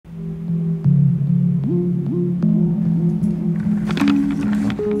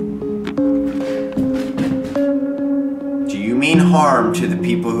harm to the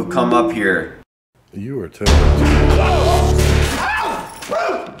people who come up here. You are terrible.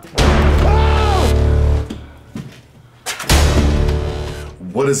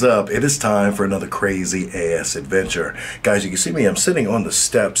 What is up? It is time for another crazy ass adventure. Guys, you can see me, I'm sitting on the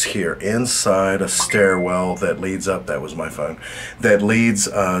steps here inside a stairwell that leads up, that was my phone, that leads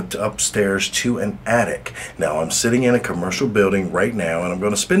to upstairs to an attic. Now I'm sitting in a commercial building right now, and I'm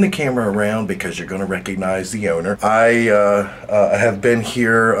going to spin the camera around because you're going to recognize the owner. I have been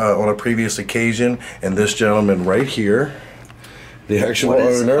here on a previous occasion, and this gentleman right here, the actual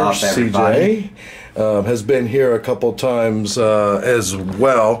owner, CJ, has been here a couple times as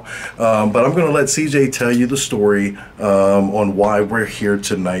well, but I'm going to let CJ tell you the story on why we're here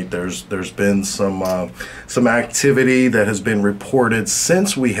tonight. There's been some activity that has been reported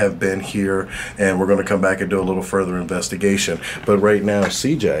since we have been here, and we're going to come back and do a little further investigation. But right now,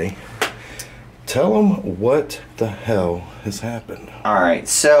 CJ, tell them what the hell has happened. All right,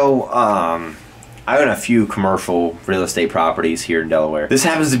 so I own a few commercial real estate properties here in Delaware. This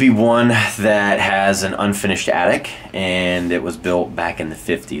happens to be one that has an unfinished attic, and it was built back in the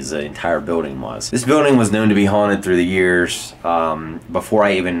 50s. The entire building was. This building was known to be haunted through the years. Before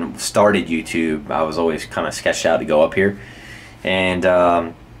I even started YouTube, I was always kind of sketched out to go up here. And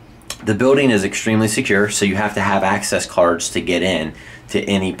the building is extremely secure, so you have to have access cards to get in to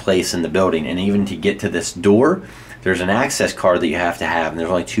any place in the building. And even to get to this door, there's an access card that you have to have, and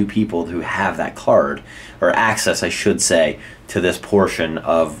there's only 2 people who have that card, or access, I should say, to this portion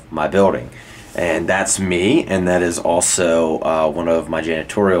of my building. And that's me, and that is also one of my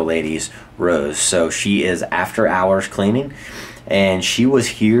janitorial ladies, Rose. So she is after hours cleaning, and she was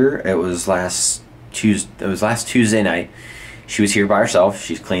here. It was last Tuesday night. She was here by herself.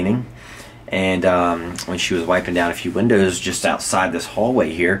 She's cleaning. And when she was wiping down a few windows just outside this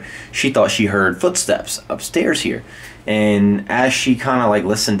hallway here, she thought she heard footsteps upstairs here. And as she kind of like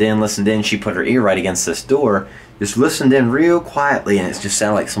listened in, she put her ear right against this door, just listened in real quietly, and it just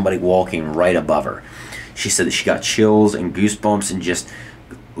sounded like somebody walking right above her. She said that she got chills and goosebumps and just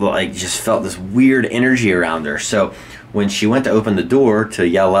felt this weird energy around her. So when she went to open the door to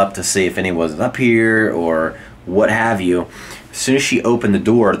yell up to see if anyone was up here or what have you, as soon as she opened the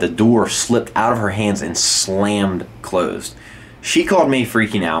door slipped out of her hands and slammed closed. She called me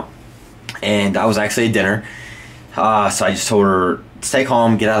freaking out, and I was actually at dinner. So I just told her, stay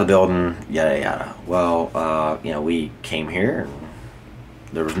calm, get out of the building, yada yada. Well, you know, we came here and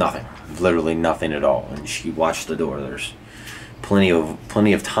there was nothing, literally nothing at all. And she watched the door. There's plenty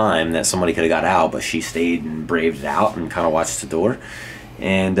of time that somebody could have got out, but she stayed and braved it out and kind of watched the door.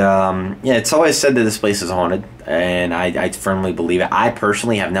 And yeah, it's always said that this place is haunted, and I firmly believe it. I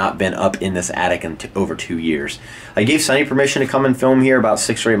personally have not been up in this attic in over 2 years. I gave Sonny permission to come and film here about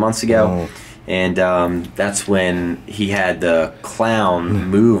 6 or 8 months ago, and that's when he had the clown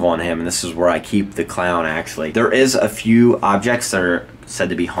move on him, and this is where I keep the clown actually. There is a few objects that are said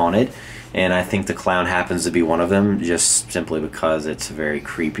to be haunted, and I think the clown happens to be one of them, just simply because it's a very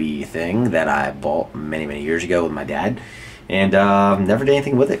creepy thing that I bought many years ago with my dad. And never did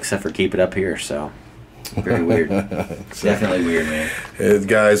anything with it except for keep it up here, so very weird. Exactly. Definitely weird, man.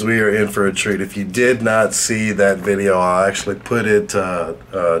 Guys, we are in for a treat. If you did not see that video, I'll actually put it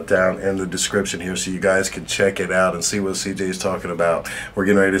down in the description here so you guys can check it out and see what CJ is talking about. We're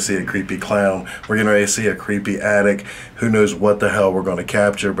getting ready to see a creepy clown. We're getting ready to see a creepy attic. Who knows what the hell we're going to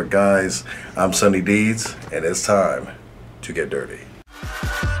capture, but guys, I'm Sonny Deeds, and it's time to get dirty.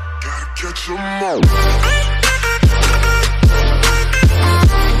 Gotta catch some more.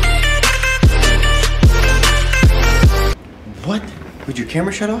 What? Did your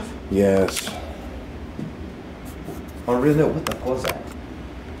camera shut off? Yes. Oh, really? What the hell was that?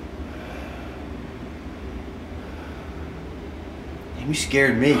 Damn, you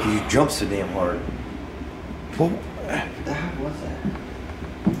scared me because you jumped so damn hard. What the hell was that?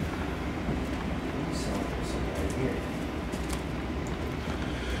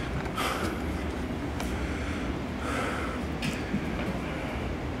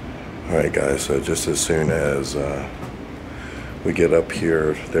 Alright guys, so just as soon as we get up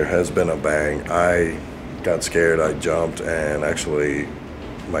here, there has been a bang. I got scared, I jumped, and actually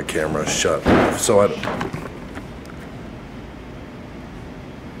my camera shut off. So I...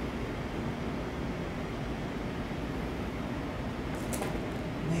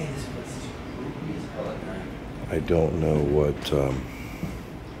 I don't know what...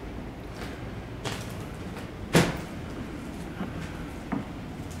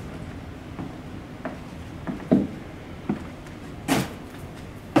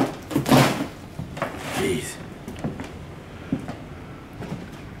 Jeez.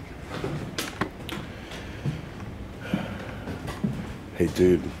 Hey,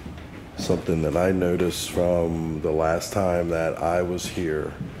 dude, something that I noticed from the last time that I was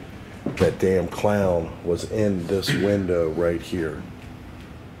here, that damn clown was in this window right here.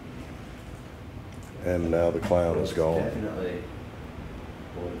 And now the clown is gone. Definitely.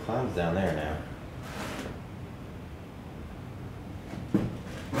 Well, the clown's down there now.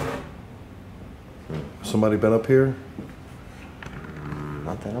 Somebody been up here?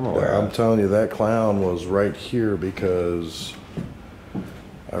 Not that I'm aware of. I'm telling you, that clown was right here because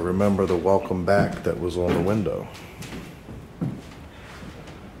I remember the welcome back that was on the window. All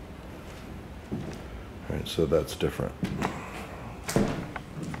right, so that's different.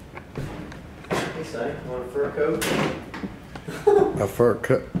 Hey, Sonny, you want a fur coat? A fur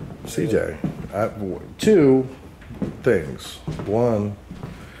coat, CJ. Two things. One,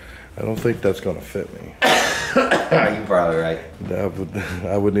 I don't think that's gonna fit me. You're probably right.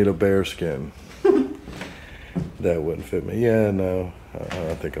 I would need a bear skin. That wouldn't fit me. Yeah, no,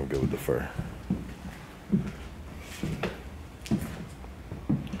 I think I'm good with the fur.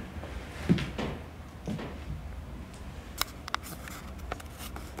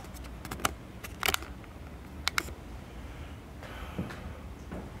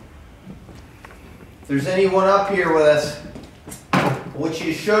 If there's anyone up here with us, I want you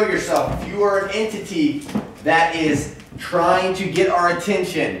to show yourself. If you are an entity that is trying to get our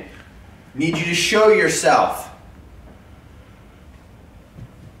attention, I need you to show yourself.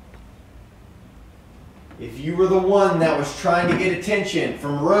 If you were the one that was trying to get attention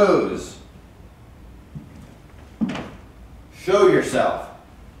from Rose, show yourself.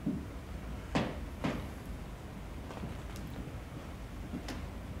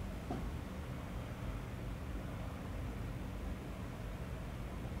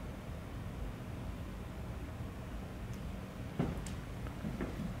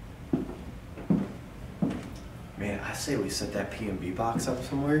 Man, I say we set that PMB box up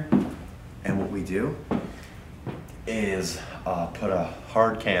somewhere, and what we do is put a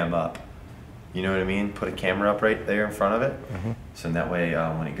hard cam up. You know what I mean? Put a camera up right there in front of it, so in that way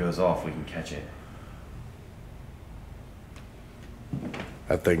when it goes off, we can catch it.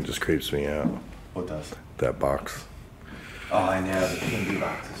 That thing just creeps me out. What does? That box. Oh, I know. The PMB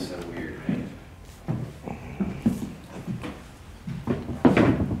box is so weird, man.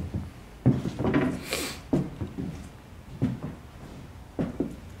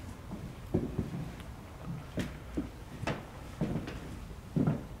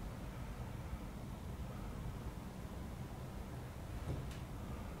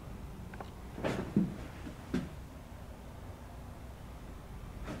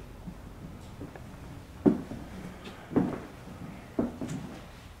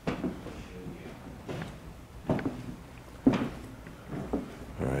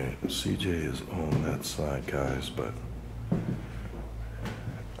 CJ is on that side, guys, but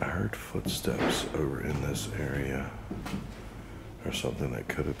I heard footsteps over in this area, or something that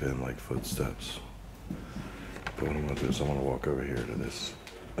could have been like footsteps. But what I'm gonna do is I'm gonna walk over here to this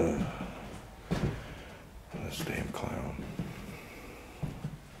damn clown.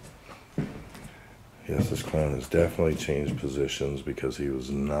 Yes, this clown has definitely changed positions because he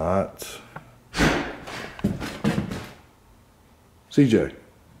was not. CJ.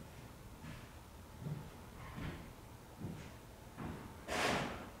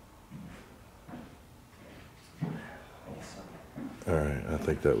 All right, I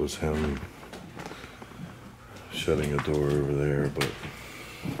think that was him shutting a door over there, but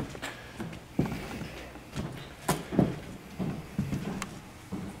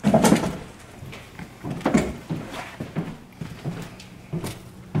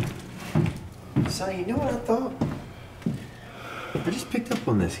Sonny, you know what I thought? I just picked up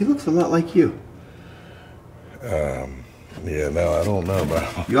on this. He looks a lot like you. yeah, no, I don't know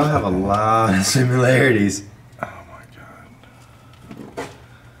about. Y'all have a lot of similarities.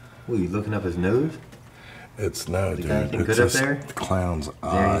 What, you looking up his nose? It's no, dude. Anything It's good up there? the clown's Is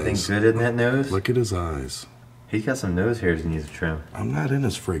there eyes. anything good in that nose? Look at his eyes. He's got some nose hairs he needs to trim. I'm not in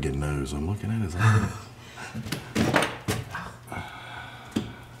his friggin' nose. I'm looking at his eyes.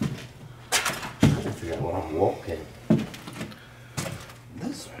 I forgot when I'm walking.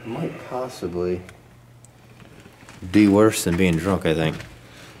 This might possibly be worse than being drunk, I think.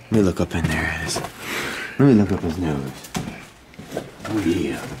 Let me look up in there. Let me look up his nose. Oh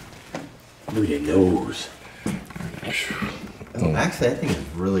yeah. Look at your nose. Oh, actually, I think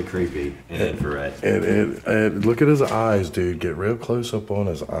it's really creepy in infrared. Look at his eyes, dude. Get real close up on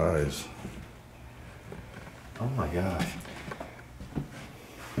his eyes. Oh my gosh.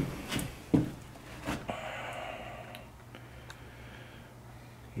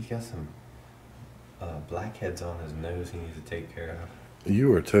 He's got some blackheads on his nose he needs to take care of.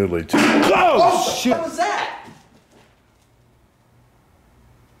 You are totally too. Oh, shit! What was that?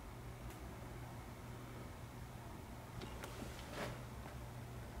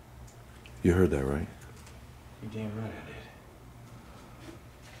 You heard that, right? You damn right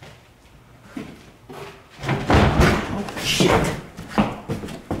I did. Oh, shit!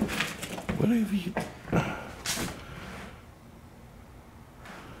 Whatever you. What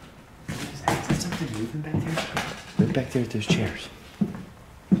is that? Is that something moving back there? Right back there at those chairs.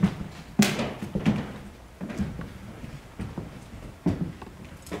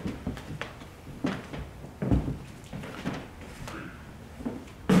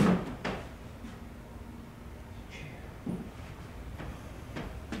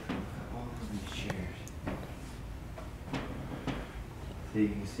 You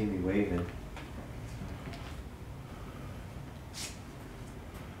can see me waving.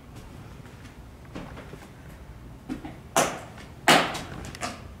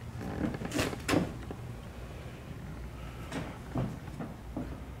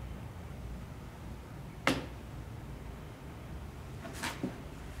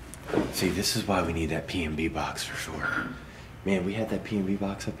 See, this is why we need that P&B box for sure. Man, we had that P&B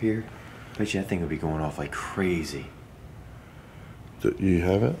box up here. Bet you that thing would be going off like crazy. You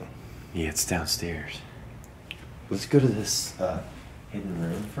have it? Yeah, it's downstairs. Let's go to this hidden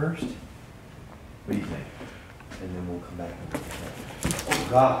room first. What do you think? And then we'll come back and look at that. Oh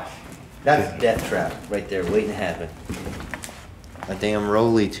gosh. That's a death trap right there waiting to happen. A damn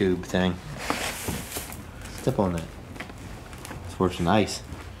rolly tube thing. Step on that. It's for some ice.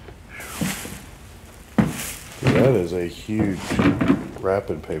 That is a huge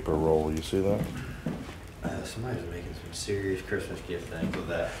wrapping paper roll. You see that? Somebody's making some serious Christmas gift things with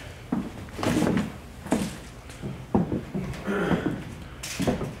that.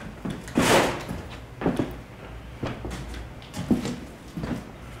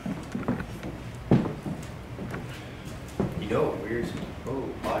 You know what weird? Oh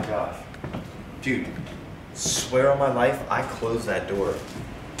my gosh. Dude, swear on my life, I closed that door.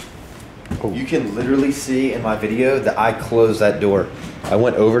 Oh. You can literally see in my video that I closed that door. I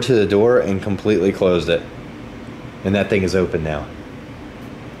went over to the door and completely closed it. And that thing is open now.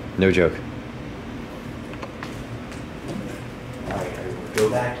 No joke. Alright, go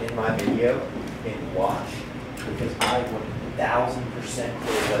back in my video and watch. Because I 1000%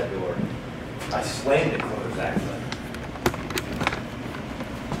 closed that door. I slammed it closed actually.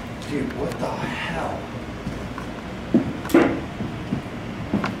 Dude, what the hell?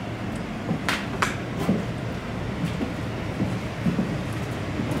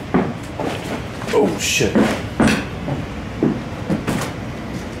 Oh shit. Can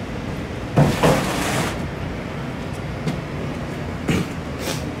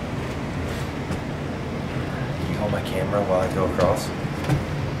you hold my camera while I go across?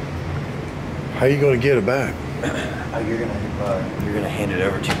 How you gonna get it back? You're gonna hand it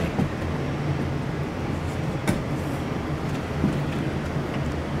over to me.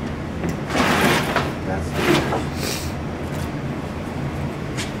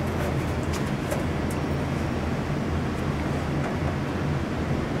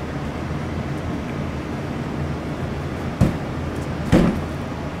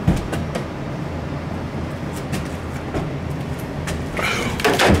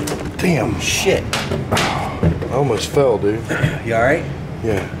 Damn. Shit. I almost fell, dude. You alright?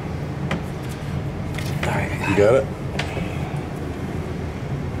 Yeah. Alright, You got it?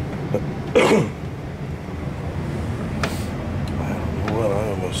 I don't know what, I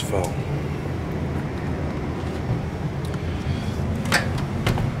almost fell.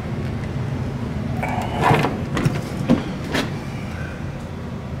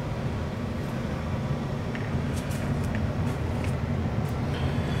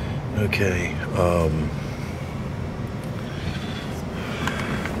 Okay, all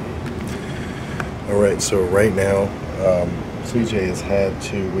right, so right now, CJ has had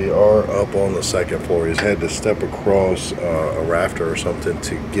to, we are up on the second floor. He's had to step across a rafter or something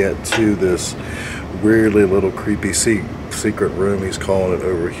to get to this weirdly little creepy secret room, he's calling it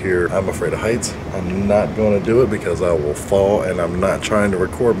over here. I'm afraid of heights. I'm not going to do it because I will fall, and I'm not trying to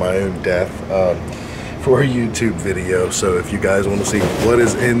record my own death for a YouTube video. So if you guys want to see what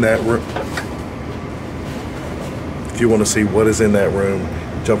is in that room, if you want to see what is in that room,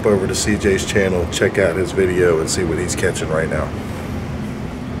 jump over to CJ's channel, check out his video, and see what he's catching right now.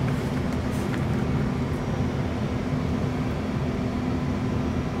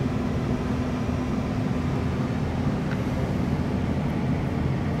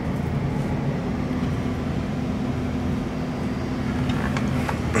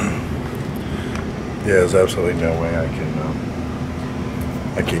 Yeah, there's absolutely no way I can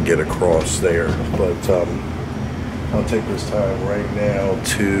I can get across there. But I'll take this time right now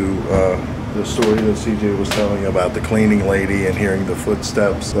to the story that CJ was telling about the cleaning lady and hearing the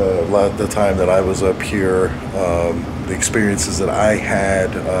footsteps. The time that I was up here, the experiences that I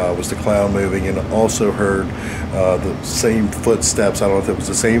had was the clown moving, and also heard the same footsteps. I don't know if it was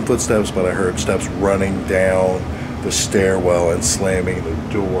the same footsteps, but I heard steps running down the stairwell and slamming the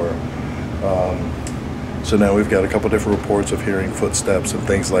door. So now we've got a couple different reports of hearing footsteps and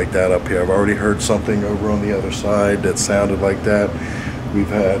things like that up here. I've already heard something over on the other side that sounded like that. We've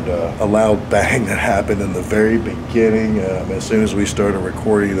had a loud bang that happened in the very beginning. As soon as we started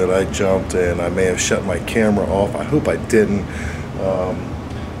recording that, I jumped, and I may have shut my camera off. I hope I didn't.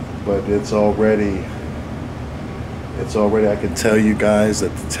 But it's already, I can tell you guys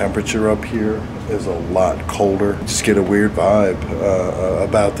that the temperature up here is a lot colder. Just get a weird vibe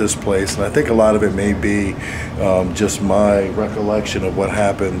about this place, and I think a lot of it may be just my recollection of what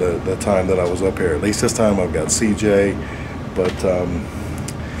happened the time that I was up here. At least this time I've got CJ, but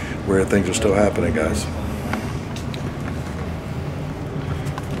weird things are still happening, guys.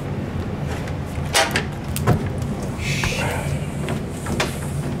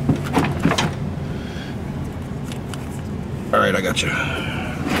 All right, I got you.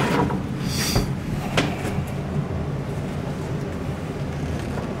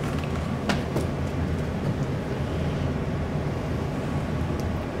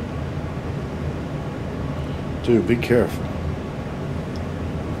 Dude, be careful.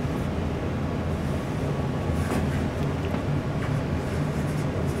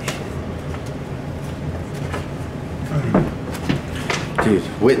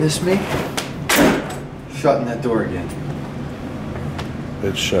 Dude, witness me shutting that door again.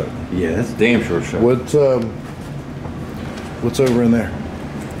 It's shut. Yeah, that's damn sure shut. What's over in there?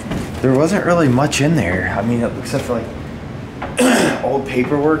 There wasn't really much in there. I mean, except for like old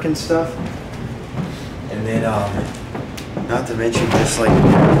paperwork and stuff. And then, not to mention just like,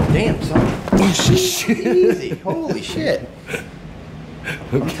 damn, son. Oh, shit. Easy. Holy shit.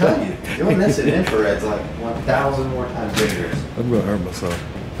 I'm telling you, doing this in infrared's like 1,000 more times dangerous. I'm gonna hurt myself.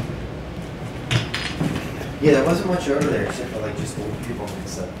 Yeah, there wasn't much over there except for like just old people and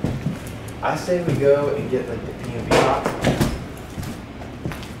stuff. I say we go and get like the P&B box.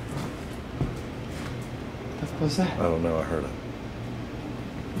 What the fuck was that? I don't know, I heard it.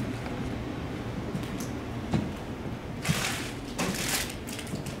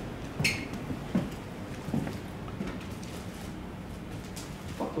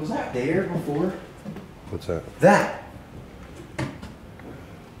 Was that there before? What's that? That.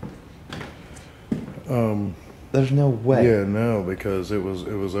 There's no way. Yeah, no, because it was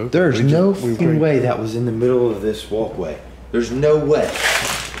open. There's no fucking way that was in the middle of this walkway. There's no way.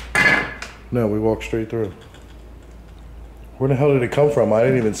 No, we walked straight through. Where the hell did it come from? I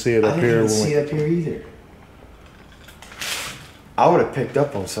didn't even see it up here. I didn't see it up here either. I would have picked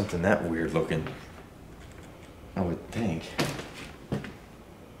up on something that weird looking. I would think.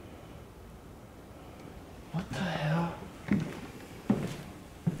 What the hell?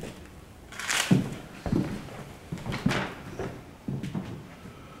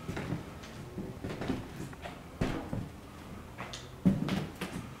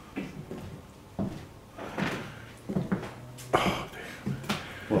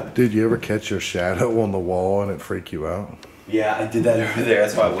 What? Did you ever catch your shadow on the wall and it freak you out? Yeah, I did that over there.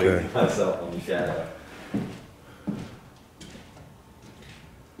 That's why I waved myself on the shadow.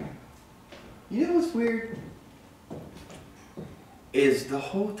 You know what's weird? Is the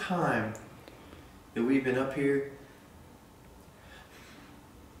whole time that we've been up here,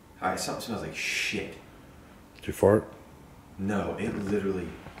 alright, something smells like shit. Did you fart? No, it literally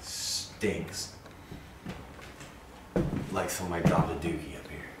stinks. Like somebody dropped a dookie up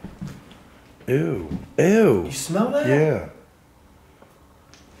here. Ew. Ew. You smell that? Yeah.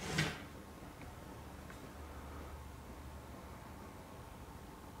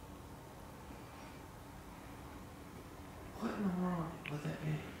 What in the world would that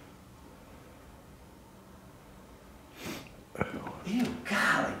be? Ew,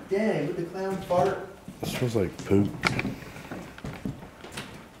 golly dang, with the clown fart. It smells like poop.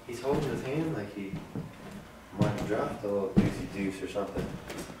 He's holding his hand like he might have dropped a little doozy deuce or something.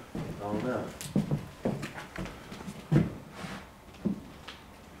 I don't know.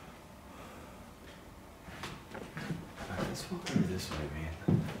 Alright, let's walk over this way,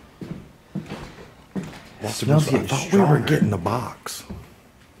 man. That smells getting stronger. We were getting the box.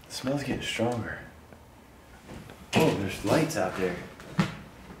 It smells getting stronger. Oh, there's lights out there.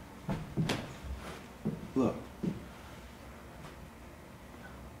 Look.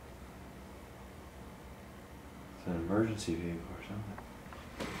 It's an emergency vehicle or something.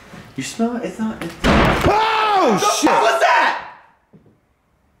 You smell it? It's not. Oh, shit! What was that?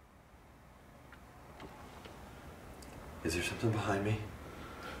 Is there something behind me?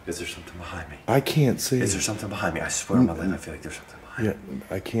 Is there something behind me? I can't see. Is there something behind me? I swear on my life, I feel like there's something behind me.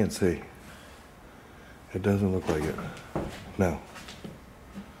 Yeah, I can't see. It doesn't look like it. No.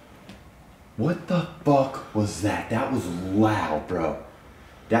 What the fuck was that? That was loud, bro.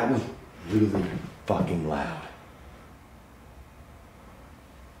 That was really fucking loud.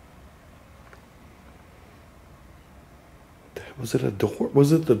 Was it a door?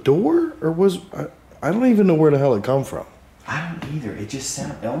 Was it the door? Or was... I don't even know where the hell it come from. I don't either. It just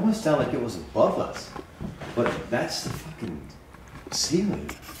sounded... It almost sounded like it was above us. But that's the fucking ceiling.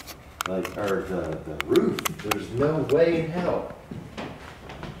 Like, or the roof. There's no way in hell.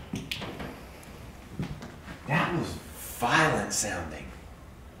 That was violent sounding.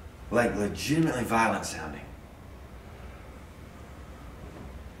 Like, legitimately violent sounding.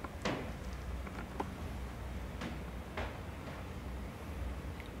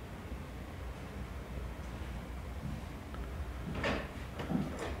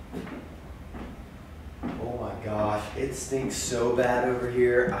 Oh my gosh, it stinks so bad over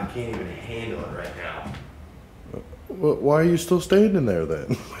here, I can't even handle it right now. Well, why are you still standing there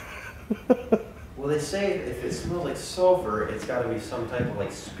then? Well, they say if it smells like sulfur, it's got to be some type of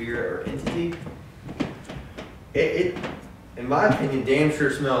like spirit or entity. It, in my opinion, damn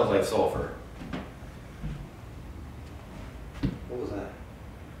sure smells like sulfur. What was that?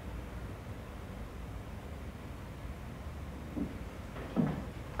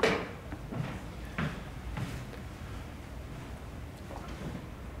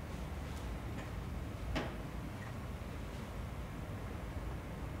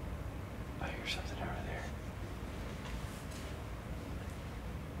 I hear something over there.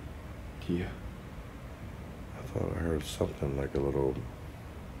 Yeah. I thought I heard something like a little...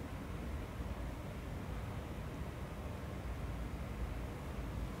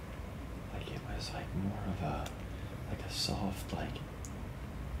 Like it was like more of a, like a soft, like,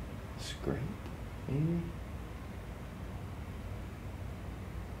 scrape, maybe?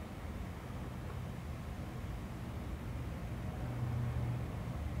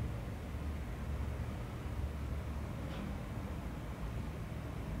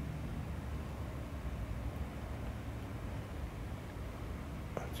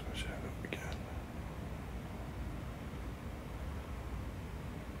 That's my shadow again.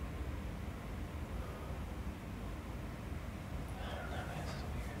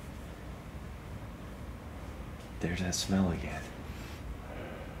 There's that smell again.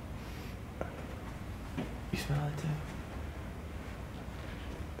 You smell it too?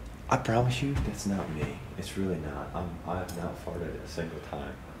 I promise you, that's not me. It's really not. I have not farted a single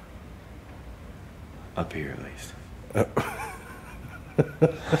time. Up here, at least.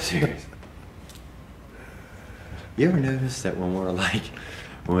 I'm serious. You ever notice that when we're like,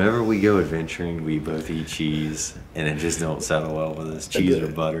 whenever we go adventuring, we both eat cheese, and it just don't settle well with us, cheese or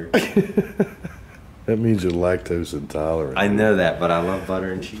butter? That means you're lactose intolerant. I know that, but I love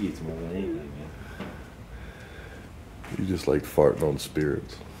butter and cheese more than anything, man. You just like farting on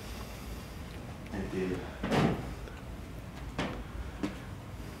spirits. I do.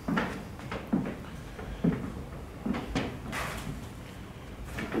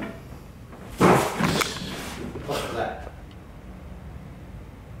 What was that?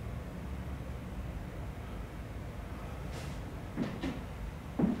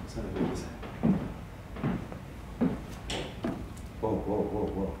 What was that? Whoa, whoa, whoa,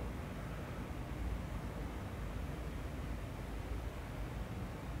 whoa.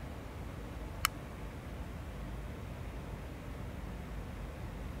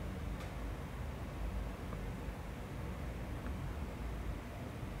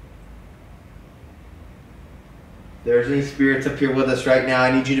 There's any spirits up here with us right now.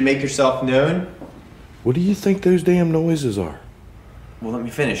 I need you to make yourself known. What do you think those damn noises are? Well, let me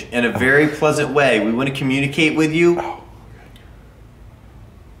finish. In a very pleasant way. We want to communicate with you. Oh.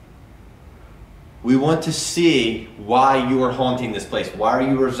 We want to see why you are haunting this place. Why are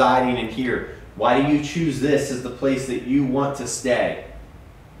you residing in here? Why do you choose this as the place that you want to stay?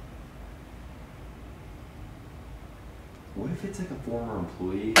 What if it's like a former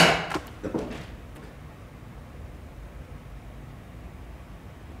employee?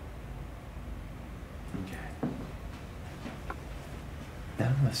 Okay.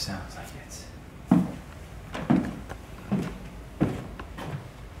 That almost sounds like it's...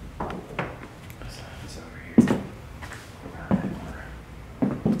 It's over here. Around that corner.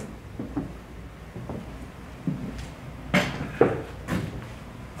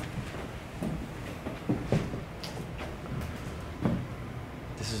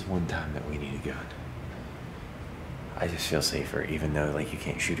 This is one time that we need a gun. I just feel safer, even though like you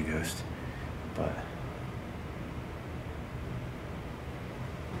can't shoot a ghost. But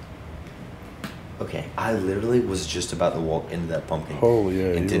okay, I literally was just about to walk into that pumpkin. Holy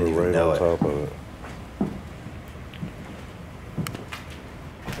yeah, and you didn't were even right know on it. top of it.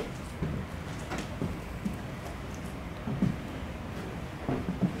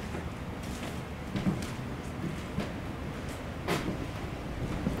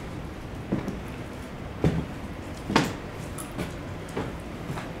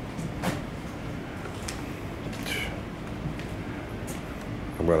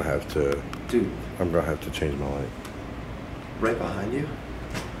 I'm gonna have to. Dude. I'm gonna have to change my light. Right behind you?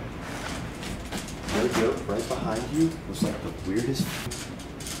 No joke, right behind you was like the weirdest.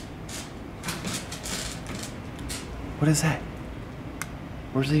 What is that?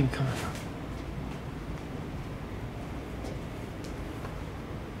 Where's it even coming from?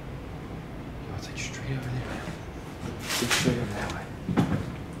 Yo, it's like straight over there. It's straight over that way.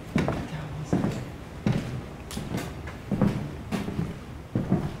 What the hell was that?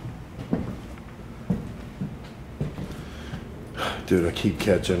 Dude, I keep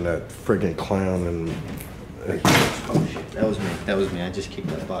catching that friggin' clown and. Oh shit, that was me. That was me. I just kicked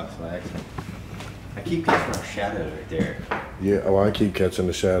that box by accident. I keep catching our shadows right there. Yeah, oh, I keep catching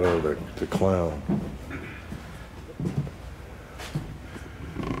the shadow of the clown.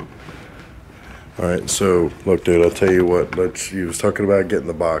 All right, so look, dude, I'll tell you what. You was talking about getting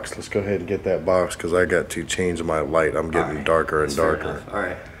the box. Let's go ahead and get that box because I got to change my light. I'm getting darker and darker. All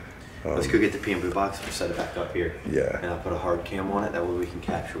right. Let's go get the PMB box and set it back up here. Yeah. And I'll put a hard cam on it. That way we can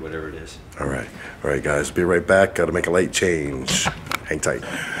capture whatever it is. All right, guys. Be right back. Got to make a light change. Hang tight.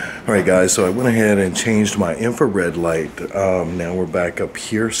 All right, guys. So I went ahead and changed my infrared light. Now we're back up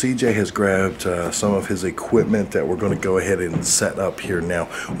here. CJ has grabbed some of his equipment that we're going to go ahead and set up here now.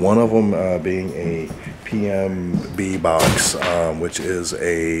 One of them being a PMB box, which is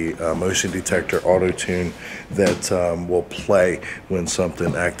a motion detector auto tune that will play when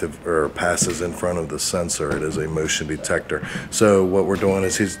something active or passes in front of the sensor. It is a motion detector. So what we're doing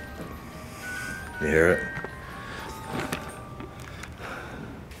is you hear it?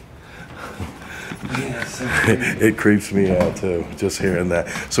 It creeps me out too, just hearing that.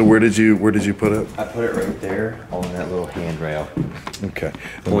 So where did you put it? I put it right there on that little handrail. Okay.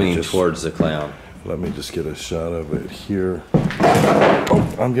 Pointing towards the clown. Let me just get a shot of it here.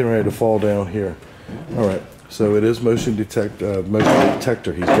 Oh, I'm getting ready to fall down here. All right. So it is motion detector.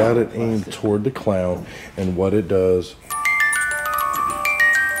 He's got it aimed toward the clown, and what it does.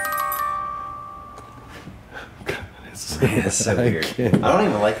 It's so weird. I don't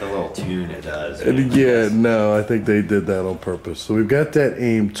even like the little tune it does. Yeah, no, I think they did that on purpose. So we've got that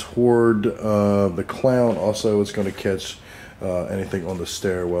aimed toward the clown. Also, it's going to catch anything on the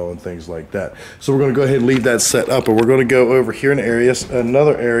stairwell and things like that. So we're going to go ahead and leave that set up, and we're going to go over here in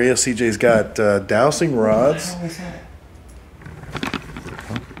another area. CJ's got dowsing rods. What the hell is that?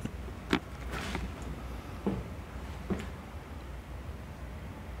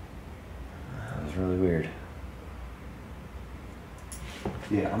 That was really weird.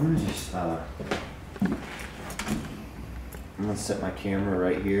 Yeah, I'm gonna just I'm gonna set my camera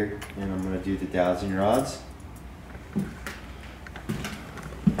right here, and I'm gonna do the dowsing rods.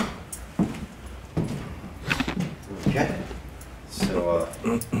 Okay. So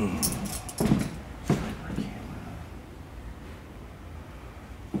what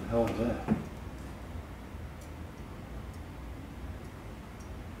the hell was that?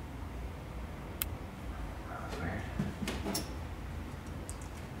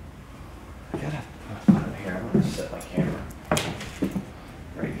 I gotta put it here. I'm gonna set my camera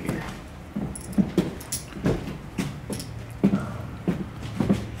right here.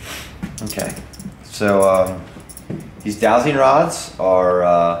 Okay, so these dowsing rods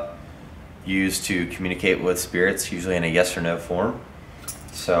are used to communicate with spirits, usually in a yes or no form.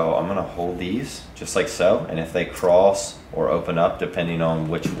 So I'm gonna hold these just like so, and if they cross or open up, depending on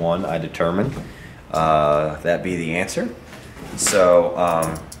which one I determine, that be the answer. So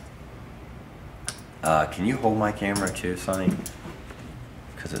can you hold my camera too, Sonny?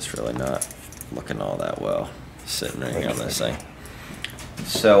 Because it's really not looking all that well sitting right here on this thing.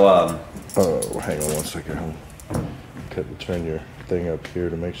 So oh, hang on one second. Turn your thing up here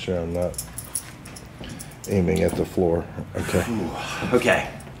to make sure I'm not aiming at the floor. Okay. Ooh, okay.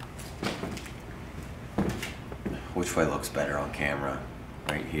 Which way looks better on camera?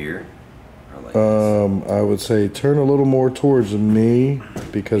 Right here? Or like this? I would say turn a little more towards me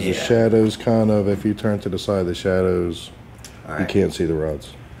because the Yeah. shadows kind of, if you turn to the side, the shadows, All you right. can't see the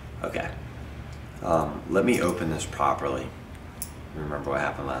rods. Okay. Let me open this properly. Remember what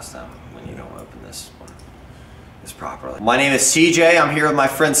happened last time when you don't open this one properly. My name is CJ. I'm here with my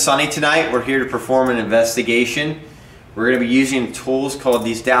friend Sonny tonight. We're here to perform an investigation. We're going to be using tools called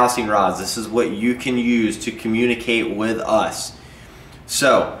these dowsing rods. This is what you can use to communicate with us.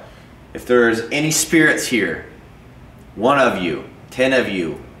 So, if there's any spirits here, 1 of you, 10 of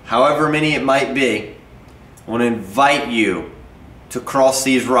you, however many it might be, I want to invite you to cross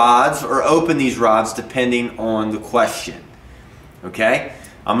these rods or open these rods depending on the question. Okay?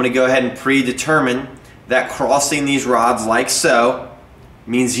 I'm going to go ahead and predetermine that crossing these rods like so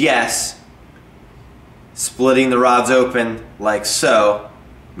means yes. Splitting the rods open like so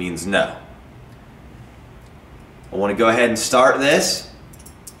means no. I want to go ahead and start this.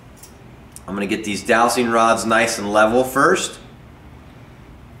 I'm going to get these dowsing rods nice and level first,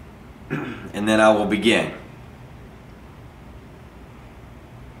 and then I will begin.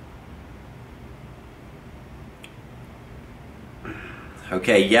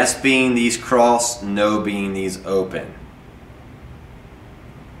 Okay, yes being these crossed, no being these open.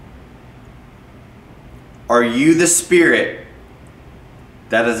 Are you the spirit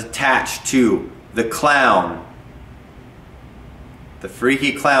that is attached to the clown, the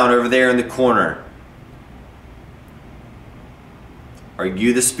freaky clown over there in the corner? Are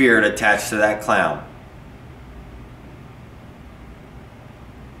you the spirit attached to that clown?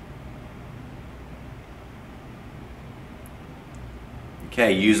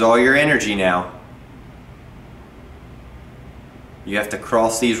 Okay, use all your energy now. You have to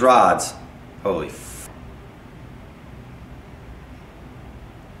cross these rods. Holy f.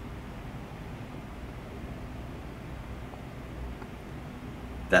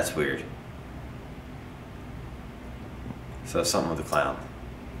 That's weird. So something with the clown.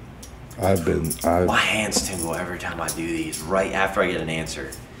 My hands tingle every time I do these, right after I get an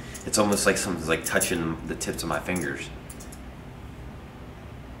answer. It's almost like something's like touching the tips of my fingers.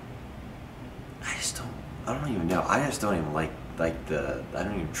 I don't even know. I just don't even like I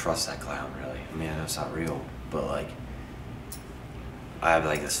don't even trust that clown really. I mean, I know it's not real, but like, I have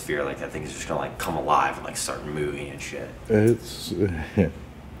like this fear like that thing is just gonna like come alive and like start moving and shit. It's man,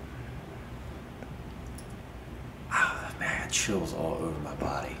 I got chills all over my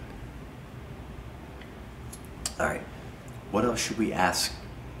body. All right, what else should we ask?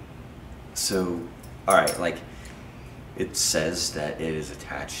 So, all right, like it says that it is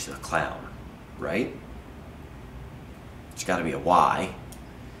attached to a clown, right? It's got to be a why,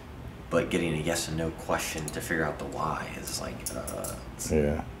 but getting a yes and no question to figure out the why is like,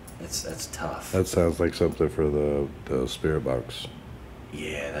 yeah, that's tough. That sounds like something for the spirit box.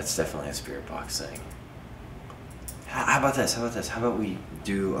 Yeah, that's definitely a spirit box thing. How about this? How about we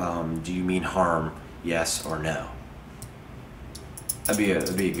do you mean harm, yes or no? That'd be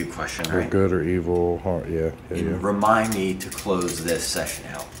a good question, Or right? good or evil, harm, yeah. And remind me to close this session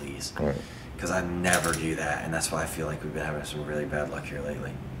out, please. All right. Because I never do that, and that's why I feel like we've been having some really bad luck here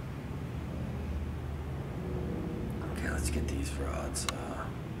lately. Okay, let's get these rods.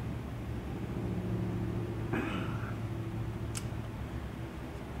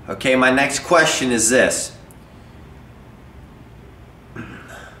 Okay, my next question is this.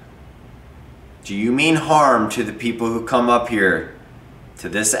 Do you mean harm to the people who come up here to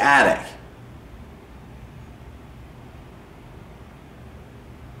this attic?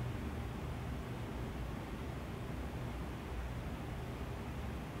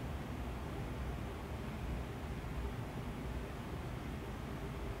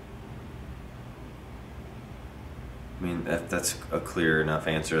 I mean, that's a clear enough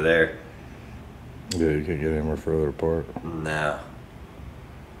answer there. Yeah, you can't get any more further apart. No.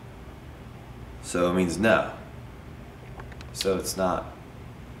 So it means no. So it's not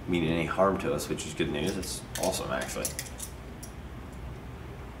meaning any harm to us, which is good news. It's awesome, actually.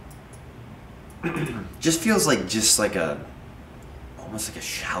 Just feels like almost like a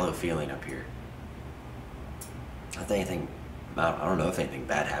shallow feeling up here. I don't know if anything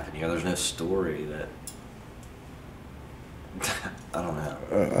bad happened here. There's no story that. I don't know.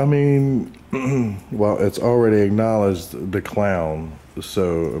 I mean, well, it's already acknowledged the clown,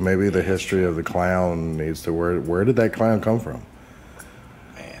 so maybe the history of the clown needs to. Where did that clown come from?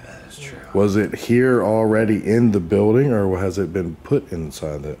 Man, that is true. Was it here already in the building, or has it been put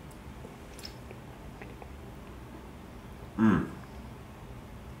inside it? Damn,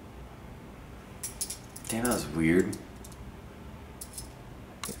 that was weird.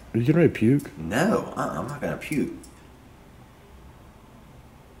 Are you getting ready to puke? No, I'm not gonna puke.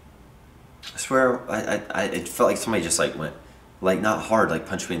 I swear, it felt like somebody just like went, like not hard, like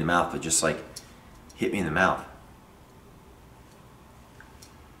punched me in the mouth, but just like hit me in the mouth.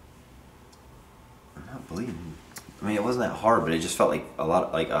 I'm not bleeding. I mean, it wasn't that hard, but it just felt like a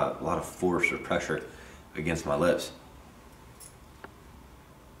lot of force or pressure against my lips.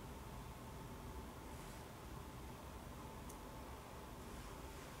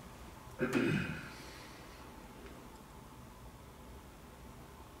 Is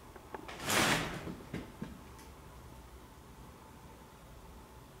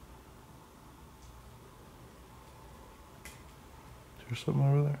there something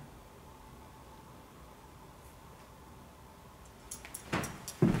over there?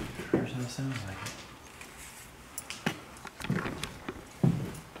 That sounds like it.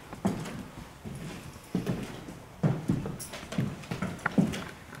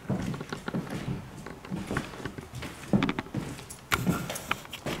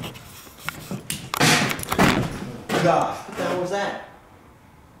 God, what the hell was that?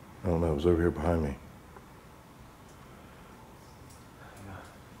 I don't know, it was over here behind me.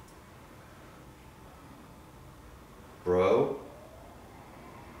 Bro?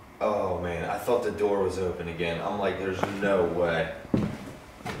 Oh man, I thought the door was open again. I'm like, there's no way.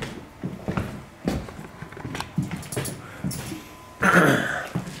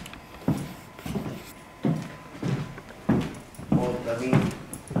 Well, I mean,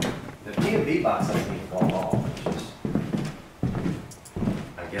 the P&B box hasn't even gone off, which is,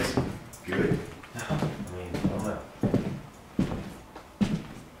 I guess, good. I mean, I don't know.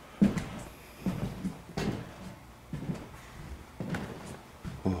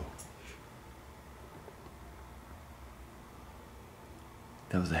 Whoa.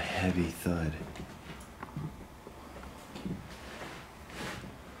 That was a heavy thud.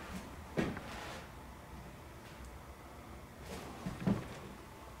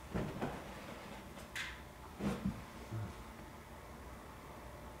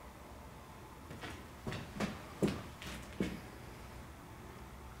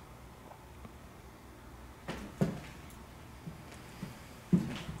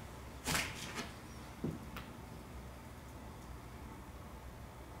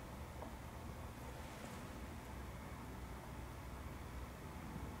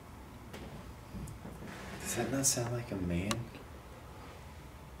 Does that not sound like a man?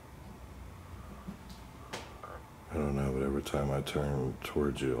 I don't know, but every time I turn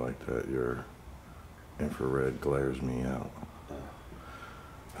towards you like that, your infrared glares me out.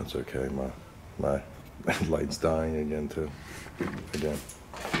 That's okay, my light's dying again too. Again.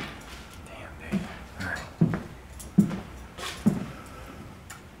 Damn, dude. Alright.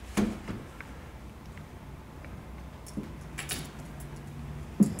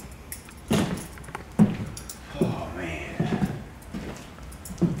 Oh man.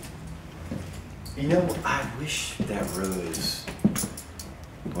 You know, I wish that Rose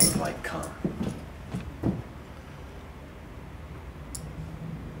would have like come.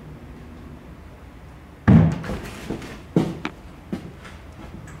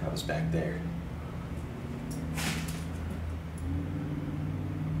 That was back there.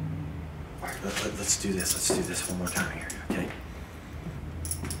 Alright, let's do this. Let's do this one more time here, okay?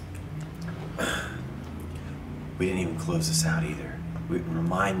 We didn't even close this out either.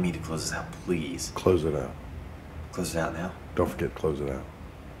 Remind me to close this out, please. Close it out. Close it out now? Don't forget, close it out.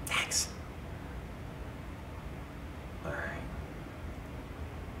 Thanks. Alright.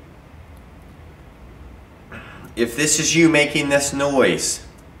 If this is you making this noise,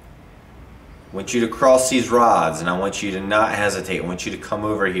 I want you to cross these rods, and I want you to not hesitate. I want you to come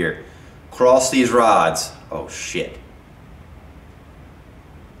over here. Cross these rods. Oh, shit.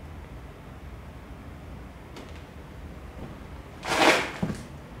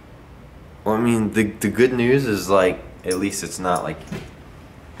 Well, I mean, the good news is, like, at least it's not, like,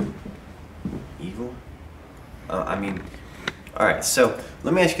 evil. I mean, alright, so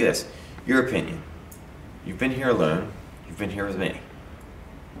let me ask you this. Your opinion. You've been here alone. You've been here with me.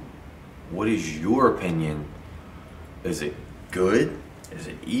 What is your opinion? Is it good? Is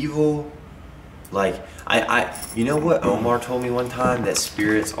it evil? Like, you know what Omar told me one time? That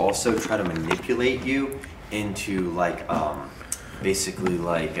spirits also try to manipulate you into, like, basically,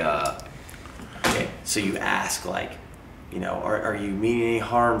 like, okay, so you ask, like, you know, are you meaning any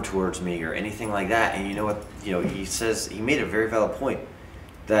harm towards me or anything like that? And you know what, you know, he says, he made a very valid point,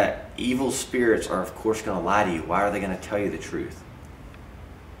 that evil spirits are, of course, going to lie to you. Why are they going to tell you the truth?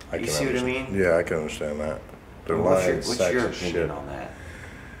 You see what I mean? Yeah, I can understand that. They're What's lying your sacks of opinion shit. on that?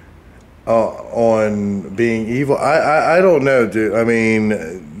 On being evil, I don't know, dude. I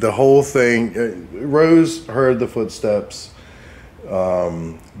mean, the whole thing. Rose heard the footsteps,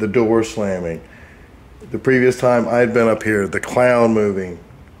 the door slamming. The previous time I'd been up here, the clown moving,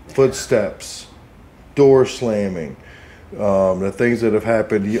 footsteps, door slamming, the things that have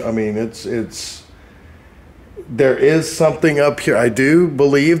happened. I mean, it's There is something up here. I do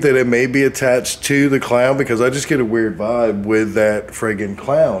believe that it may be attached to the clown because I just get a weird vibe with that friggin'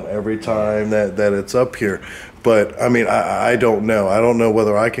 clown every time that it's up here. But I mean, I don't know. I don't know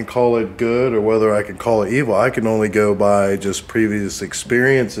whether I can call it good or whether I can call it evil. I can only go by just previous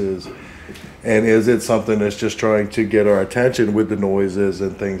experiences. And is it something that's just trying to get our attention with the noises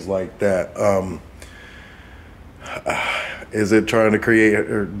and things like that? Is it trying to create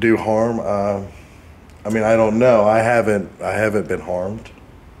or do harm? I mean, I don't know. I haven't been harmed.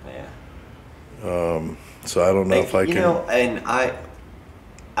 Yeah. So I don't know if I can. You know, and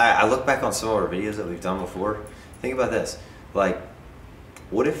I look back on some of our videos that we've done before. Think about this. Like,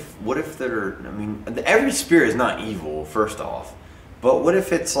 what if there? I mean, every spirit is not evil, first off. But what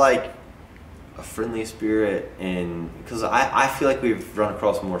if it's like a friendly spirit? And because I feel like we've run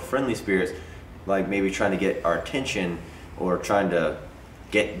across more friendly spirits, like maybe trying to get our attention or trying to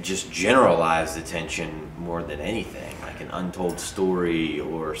get just generalized attention more than anything, like an untold story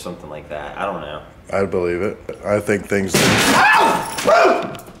or something like that. I don't know. I believe it. I think things.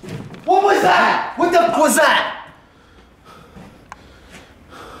 Ow! What was that? What the f was that?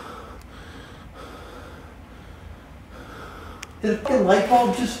 Did a fucking light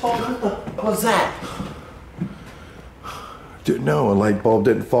bulb just fall? What the f was that? Dude, no, a light bulb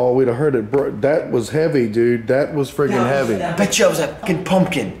didn't fall. We'd have heard it. That was heavy, dude. That was friggin' heavy. I bet you that was that fucking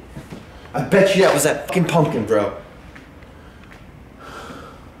pumpkin. I bet you that was that fucking pumpkin, bro.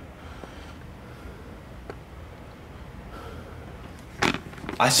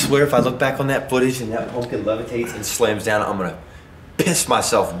 I swear if I look back on that footage and that pumpkin levitates and slams down, I'm gonna piss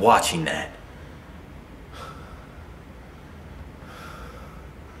myself watching that.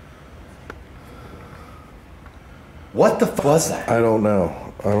 What the f was that? I don't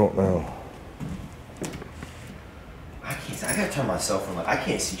know. I don't know. I gotta turn my cell phone on. I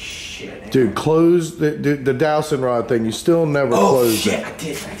can't see shit anymore. Dude, close the dowsing rod thing. You still never closed it. Oh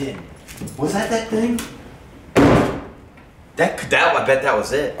shit, I did. Was that thing? That I bet that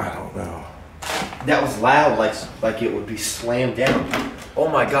was it. I don't know. That was loud, like it would be slammed down. Oh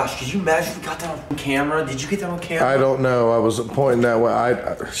my gosh, could you imagine if we got that on camera? Did you get that on camera? I don't know. I was pointing that way.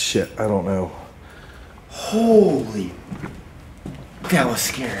 Shit, I don't know. Holy, that was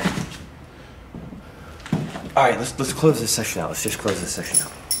scary. All right, let's close this section out. Let's just close this section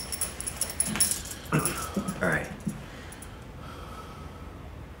out. All right.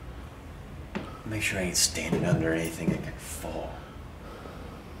 Make sure I ain't standing under anything that could fall.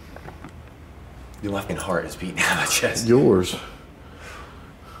 Your fucking heart is beating out of my chest. Yours.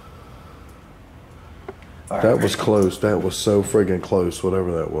 Right, that was close. That was so friggin' close,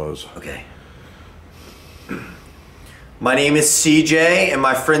 whatever that was. Okay. My name is CJ and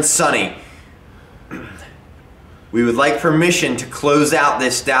my friend Sonny. We would like permission to close out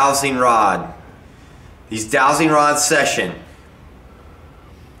this dowsing rod. These dowsing rod session.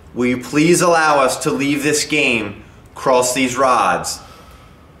 Will you please allow us to leave this game, cross these rods?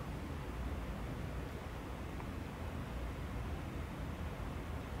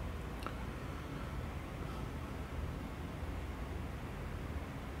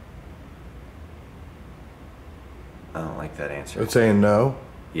 I don't like that answer. It's saying no?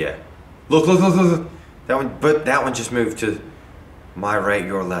 Yeah. Look. That one, but that one just moved to my right,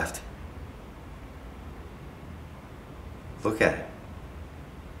 your left. Look at it.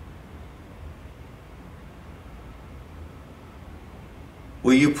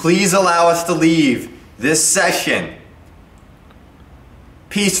 Will you please allow us to leave this session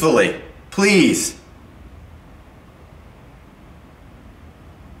peacefully? Please.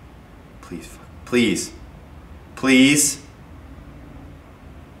 Please.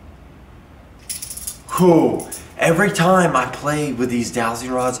 Whew. Every time I play with these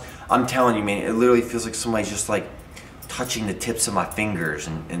dowsing rods, I'm telling you, man, it literally feels like somebody's just like touching the tips of my fingers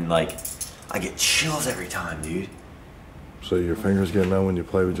and like I get chills every time, dude. So your fingers get numb when you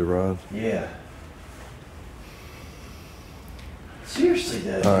play with your rod? Yeah. Seriously,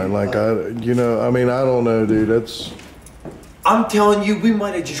 though. All right, I mean, I don't know, dude. That's. I'm telling you, we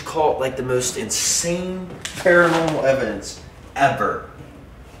might have just caught like the most insane paranormal evidence ever.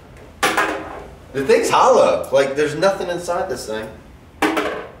 The thing's hollow. Like, there's nothing inside this thing.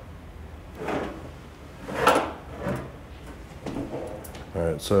 All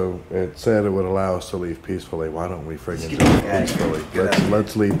right, so it said it would allow us to leave peacefully. Why don't we friggin' do it peacefully?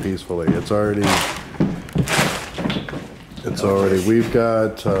 Let's leave peacefully. It's already. We've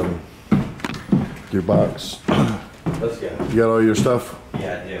got your box. Let's go. You got all your stuff?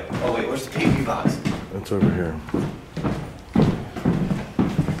 Yeah, I do. Oh wait, where's the PvP box? It's over here.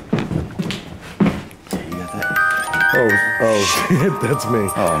 Yeah, you got that? Oh shit, that's me.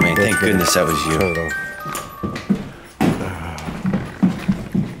 Oh man, thank goodness that was you. Turn it off.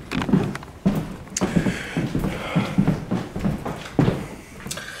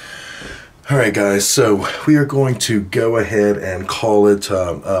 All right, guys, so we are going to go ahead and call it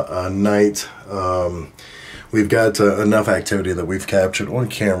a night. We've got enough activity that we've captured on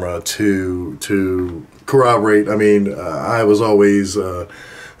camera to corroborate. I mean, I was always a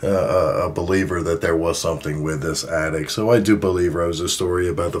believer that there was something with this attic. So I do believe Rose's story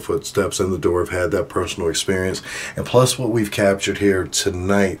about the footsteps in the door. I've had that personal experience. And plus what we've captured here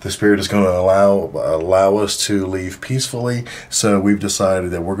tonight, the spirit is going to allow us to leave peacefully. So we've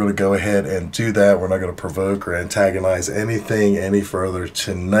decided that we're going to go ahead and do that. We're not going to provoke or antagonize anything any further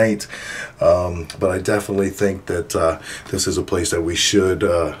tonight. But I definitely think that this is a place that we should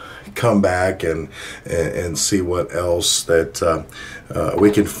come back and see what else that we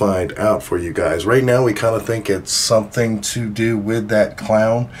can find out for you guys. Right now we kind of think it's something to do with that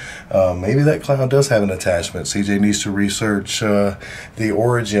clown. Maybe that clown does have an attachment. CJ needs to research the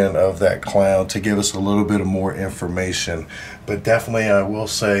origin of that clown to give us a little bit of more information. But definitely I will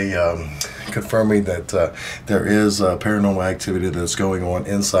say, confirming that there is paranormal activity that's going on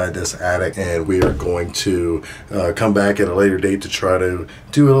inside this attic, and we are going to come back at a later date to try to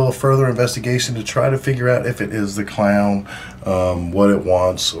do a little further investigation to try to figure out if it is the clown, what it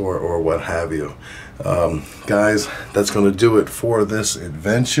wants, or what have you. Guys, that's going to do it for this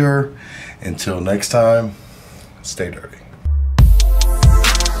adventure. Until next time, stay dirty.